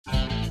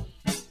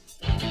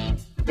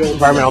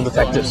Environmental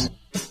detectives.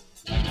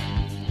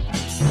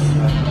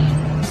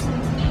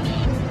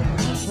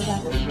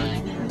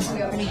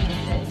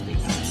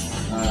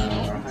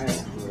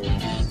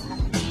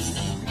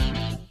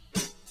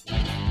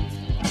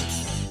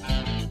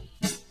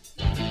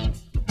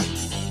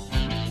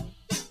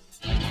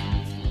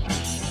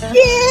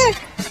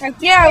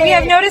 Yeah, we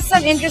have noticed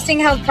some interesting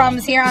health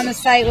problems here on the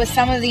site with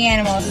some of the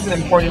animals. This is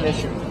an important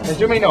issue. As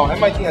you may know,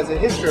 MIT has a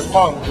history of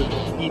problems with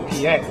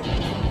EPA.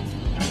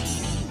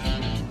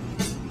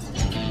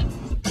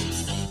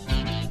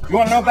 You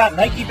want to know about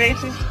Nike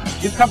bases?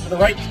 You've come to the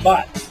right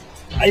spot.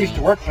 I used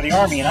to work for the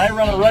Army, and I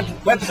run a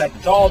website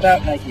that's all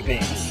about Nike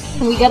bases.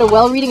 We got a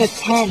well reading of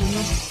 10,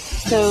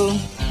 so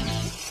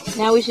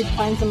now we should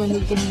find someone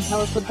who can tell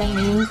us what that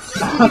means.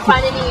 Did you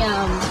find any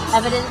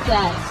evidence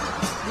that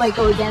might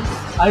go against?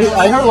 I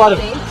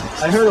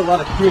heard a lot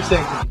of curious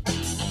things.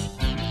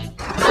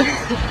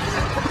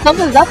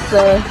 Something's up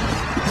though.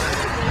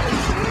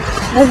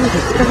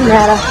 Doesn't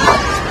matter.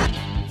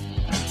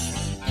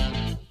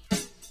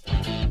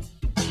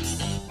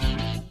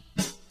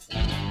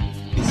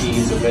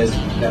 Disease, a risk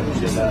that we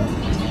should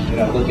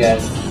look at.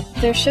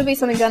 There should be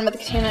something done about the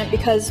contaminant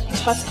because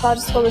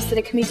toxicologists told us that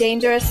it can be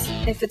dangerous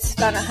if it's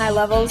found at high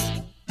levels.